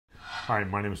Hi,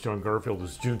 my name is John Garfield.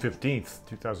 It's June 15th,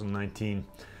 2019.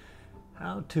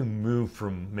 How to move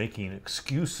from making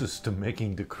excuses to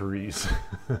making decrees.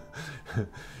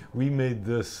 We made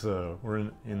this,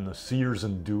 we're in the Seers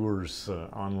and Doers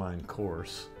online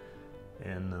course,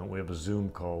 and we have a Zoom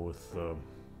call with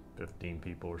 15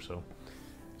 people or so.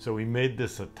 So we made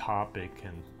this a topic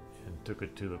and took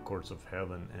it to the courts of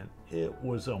heaven, and it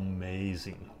was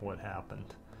amazing what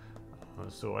happened.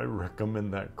 So I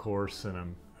recommend that course, and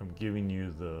I'm giving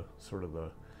you the sort of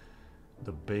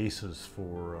the basis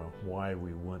for why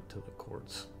we went to the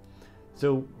courts.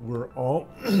 So we're all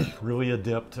really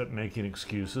adept at making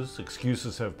excuses.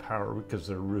 Excuses have power because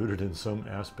they're rooted in some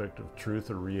aspect of truth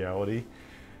or reality.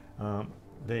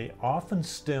 They often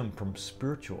stem from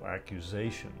spiritual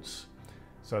accusations.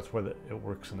 So that's why it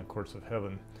works in the courts of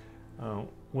heaven.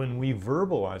 When we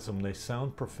verbalize them, they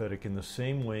sound prophetic in the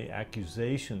same way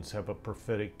accusations have a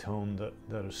prophetic tone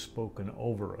that is spoken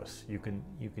over us. You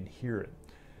can hear it.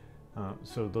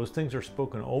 So those things are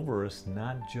spoken over us,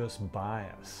 not just by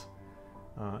us.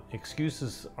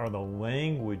 Excuses are the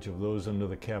language of those under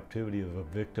the captivity of a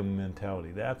victim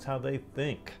mentality. That's how they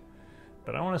think.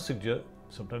 But I want to suggest,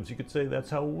 sometimes you could say that's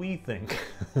how we think.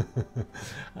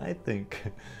 I think.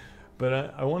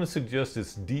 But I want to suggest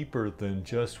it's deeper than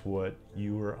just what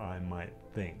you or I might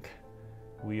think.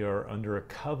 We are under a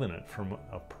covenant from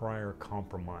a prior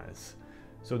compromise.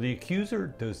 So the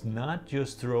accuser does not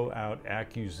just throw out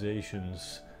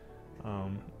accusations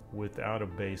without a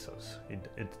basis.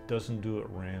 It doesn't do it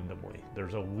randomly.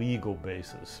 There's a legal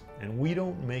basis. And we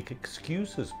don't make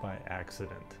excuses by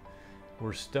accident.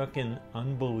 We're stuck in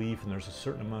unbelief, and there's a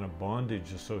certain amount of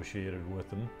bondage associated with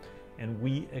them, and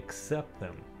we accept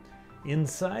them.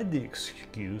 Inside the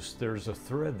excuse, there's a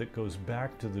thread that goes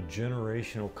back to the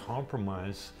generational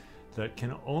compromise that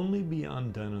can only be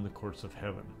undone in the courts of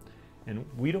heaven. And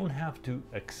we don't have to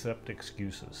accept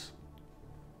excuses.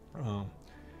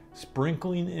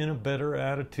 Sprinkling in a better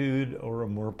attitude or a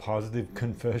more positive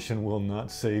confession will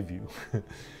not save you.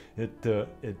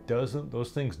 It doesn't, those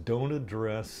things don't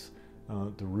address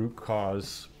the root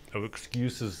cause of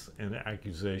excuses and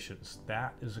accusations.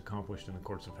 That is accomplished in the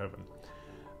courts of heaven.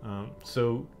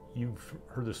 So you've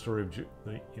heard the story of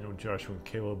Joshua and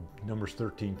Caleb, Numbers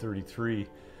 13:33.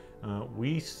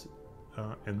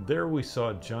 And there we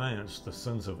saw giants, the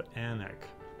sons of Anak,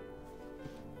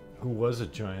 who was a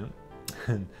giant,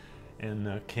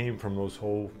 and came from those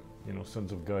whole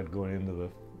sons of God going into the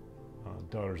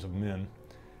daughters of men,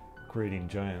 creating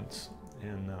giants,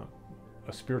 and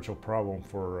a spiritual problem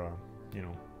for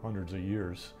hundreds of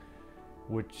years,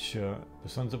 which the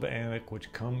sons of Anak,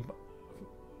 which come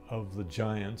of the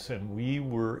giants, and we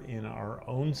were in our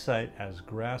own sight as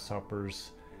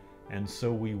grasshoppers, and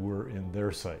so we were in their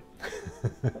sight.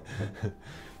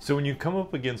 So when you come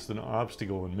up against an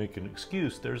obstacle and make an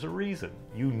excuse, there's a reason.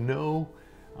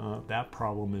 That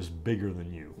problem is bigger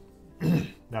than you.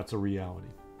 That's a reality.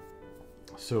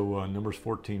 So Numbers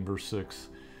 14 verse 6,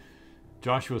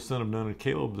 Joshua son of Nun and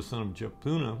Caleb the son of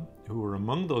Jephunneh, who were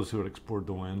among those who had explored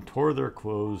the land, tore their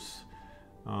clothes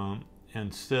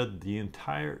and said to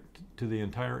the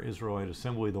entire Israelite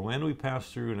assembly, the land we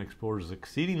passed through and explored is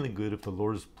exceedingly good. If the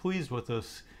Lord is pleased with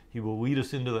us, he will lead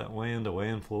us into that land, a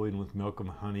land flowing with milk and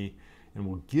honey, and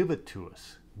will give it to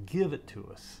us. Give it to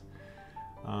us.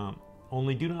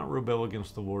 Only do not rebel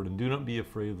against the Lord, and do not be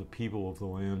afraid of the people of the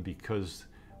land, because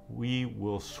we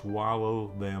will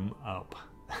swallow them up.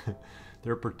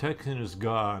 Their protection is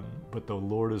gone, but the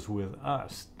Lord is with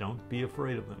us. Don't be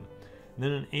afraid of them. And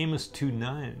then in Amos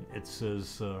 2:9, it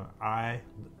says,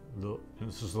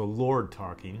 this is the Lord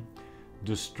talking,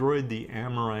 destroyed the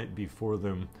Amorite before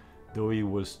them, though he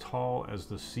was tall as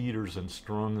the cedars and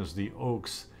strong as the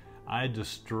oaks. I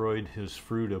destroyed his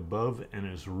fruit above and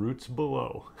his roots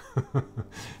below.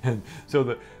 And so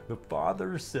the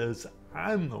Father says,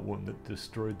 I'm the one that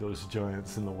destroyed those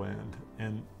giants in the land.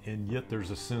 And yet there's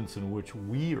a sense in which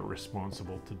we are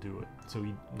responsible to do it. So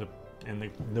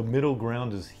the middle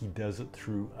ground is he does it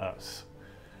through us.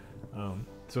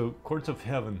 So courts of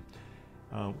heaven,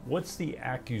 what's the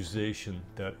accusation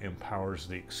that empowers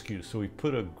the excuse? So we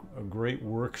put a great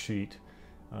worksheet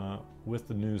with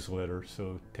the newsletter.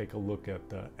 So take a look at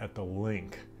the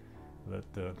link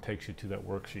that takes you to that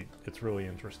worksheet. It's really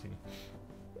interesting.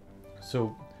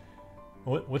 So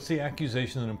what's the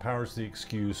accusation that empowers the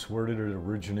excuse? Where did it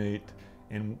originate?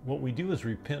 And what we do is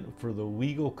repent for the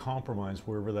legal compromise,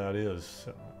 wherever that is,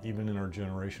 even in our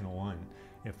generational line.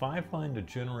 If I find a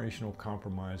generational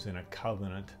compromise in a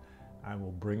covenant, I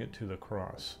will bring it to the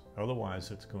cross.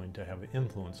 Otherwise, it's going to have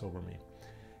influence over me.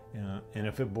 And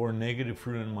if it bore negative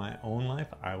fruit in my own life,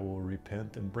 I will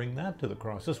repent and bring that to the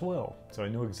cross as well. So I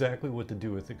know exactly what to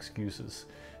do with excuses.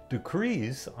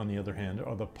 Decrees, on the other hand,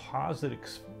 are the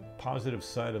positive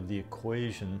side of the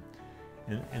equation.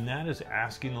 And that is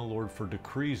asking the Lord for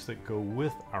decrees that go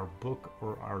with our book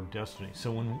or our destiny. So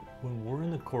when we're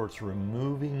in the courts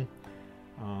removing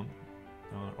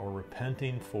or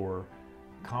repenting for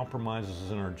compromises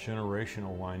in our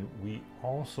generational line, we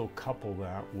also couple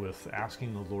that with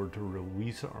asking the Lord to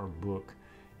release our book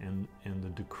and the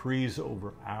decrees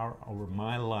over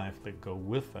my life that go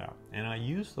with that. And I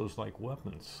use those like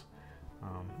weapons.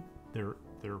 They're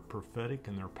prophetic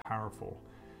and they're powerful.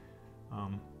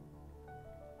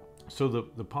 So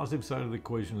the positive side of the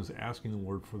equation is asking the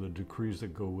Lord for the decrees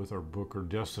that go with our book or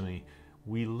destiny.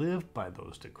 We live by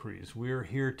those decrees. We are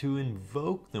here to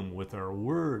invoke them with our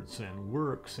words and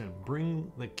works and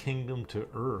bring the kingdom to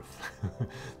earth.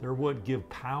 They're what give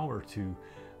power to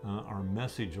our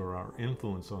message or our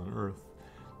influence on earth.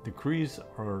 Decrees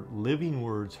are living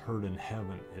words heard in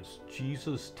heaven. It's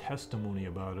Jesus' testimony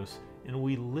about us, and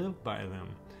we live by them.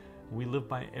 We live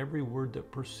by every word that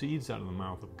proceeds out of the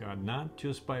mouth of God, not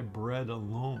just by bread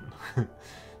alone.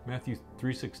 Matthew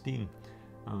 3:16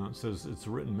 says, it's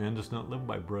written, man does not live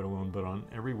by bread alone, but on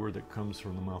every word that comes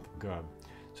from the mouth of God.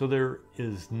 So there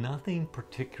is nothing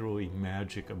particularly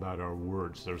magic about our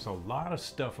words. There's a lot of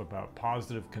stuff about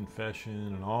positive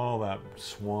confession and all that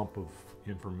swamp of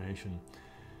information.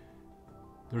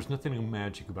 There's nothing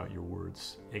magic about your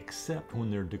words, except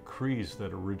when they're decrees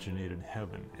that originate in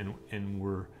heaven, and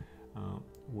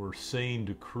we're saying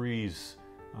decrees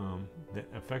that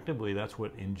effectively that's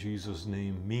what in Jesus'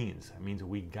 name means. It means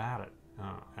we got it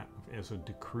as a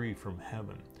decree from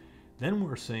heaven. Then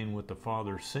we're saying what the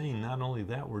Father's saying. Not only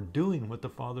that, we're doing what the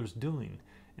Father's doing,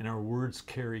 and our words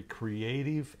carry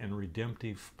creative and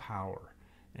redemptive power.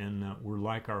 And we're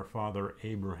like our father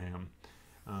Abraham.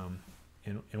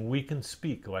 And we can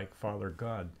speak like Father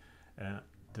God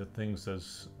to things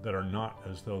that are not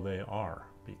as though they are,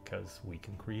 because we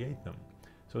can create them.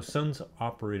 So sons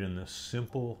operate in this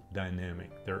simple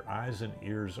dynamic. Their eyes and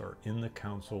ears are in the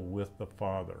council with the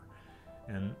Father.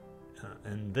 And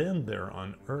then they're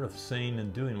on earth saying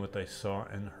and doing what they saw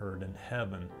and heard in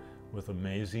heaven with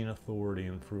amazing authority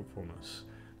and fruitfulness.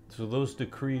 So those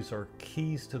decrees are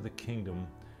keys to the kingdom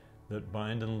that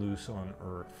bind and loose on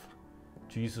earth.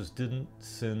 Jesus didn't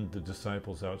send the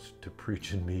disciples out to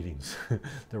preach in meetings.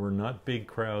 There were not big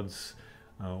crowds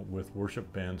with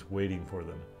worship bands waiting for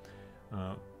them.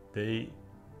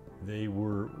 They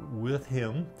were with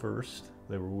him first.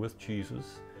 They were with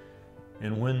Jesus.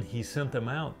 And when he sent them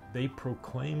out, they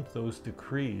proclaimed those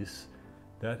decrees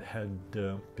that had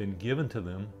been given to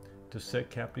them to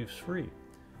set captives free.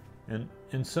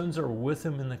 And sons are with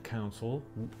him in the council.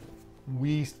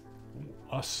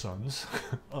 Us sons,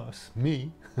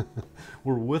 me,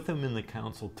 we're with him in the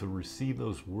council to receive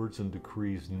those words and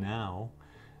decrees now.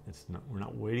 We're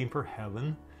not waiting for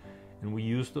heaven. And we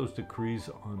use those decrees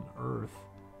on earth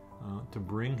to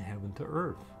bring heaven to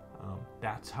earth.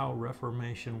 That's how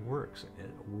Reformation works. It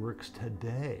works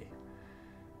today.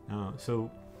 A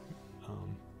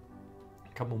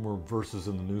couple more verses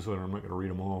in the newsletter. I'm not going to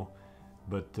read them all.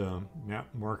 But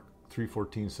Mark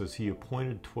 3:14 says, he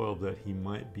appointed 12 that he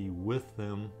might be with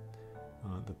them,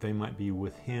 that they might be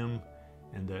with him,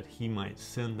 and that he might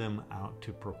send them out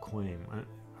to proclaim,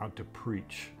 out to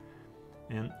preach.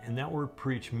 And that word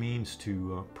preach means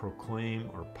to proclaim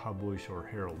or publish or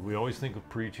herald. We always think of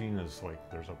preaching as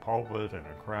like there's a pulpit and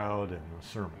a crowd and a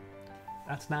sermon.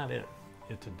 That's not it.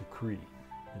 It's a decree.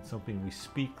 It's something we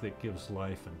speak that gives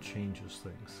life and changes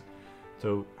things.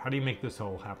 So how do you make this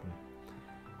all happen?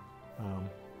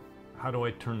 How do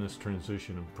I turn this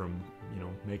transition from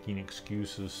making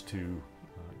excuses to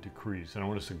decrees? And I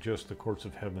want to suggest the courts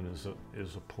of heaven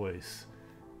is a place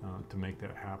to make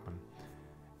that happen.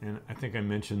 And I think I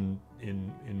mentioned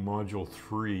in Module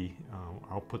 3,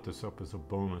 I'll put this up as a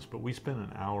bonus, but we spent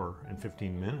an hour and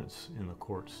 15 minutes in the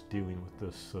courts dealing with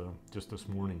this just this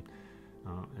morning.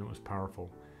 It was powerful.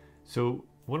 So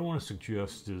what I want to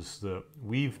suggest is that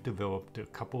we've developed a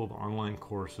couple of online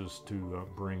courses to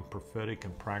bring prophetic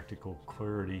and practical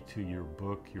clarity to your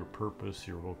book, your purpose,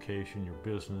 your vocation, your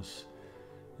business,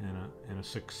 and a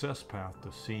success path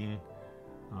to seeing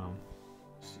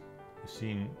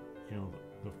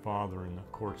the Father in the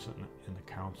courts and in the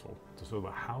council. So the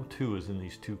how-to is in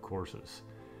these two courses.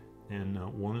 And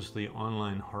one is the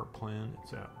online heart plan.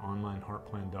 It's at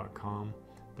onlineheartplan.com.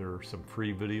 There are some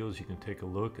free videos. You can take a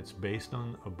look. It's based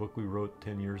on a book we wrote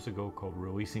 10 years ago called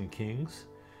Releasing Kings.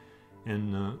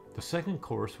 And the second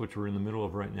course, which we're in the middle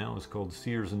of right now, is called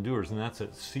Seers and Doers. And that's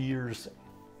at Seers,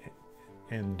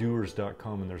 and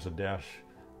doers.com, and there's a dash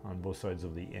on both sides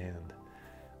of the and.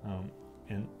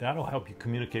 And that'll help you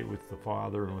communicate with the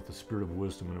Father and with the Spirit of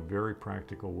wisdom in a very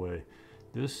practical way.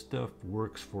 This stuff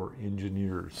works for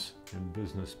engineers and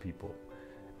business people.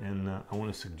 And I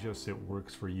want to suggest it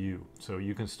works for you. So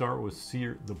you can start with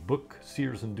the book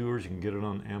Seers and Doers. You can get it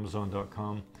on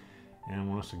Amazon.com. And I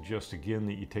want to suggest again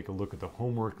that you take a look at the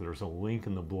homework. There's a link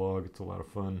in the blog. It's a lot of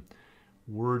fun.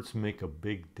 Words make a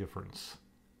big difference.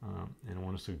 And I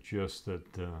want to suggest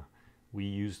that we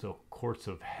use the courts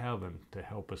of heaven to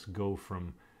help us go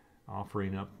from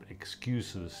offering up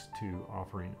excuses to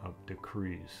offering up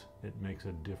decrees. It makes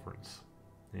a difference.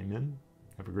 Amen.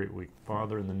 Have a great week.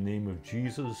 Father, in the name of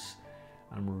Jesus,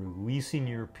 I'm releasing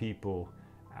your people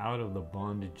out of the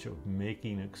bondage of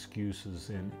making excuses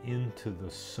and into the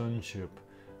sonship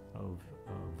of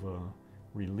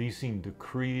releasing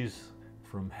decrees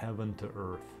from heaven to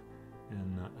earth,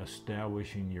 and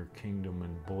establishing your kingdom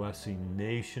and blessing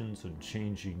nations and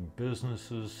changing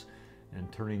businesses and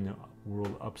turning the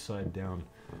world upside down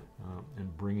and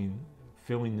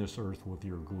filling this earth with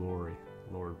your glory.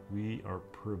 Lord, we are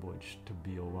privileged to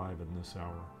be alive in this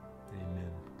hour.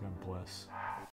 Amen. God bless.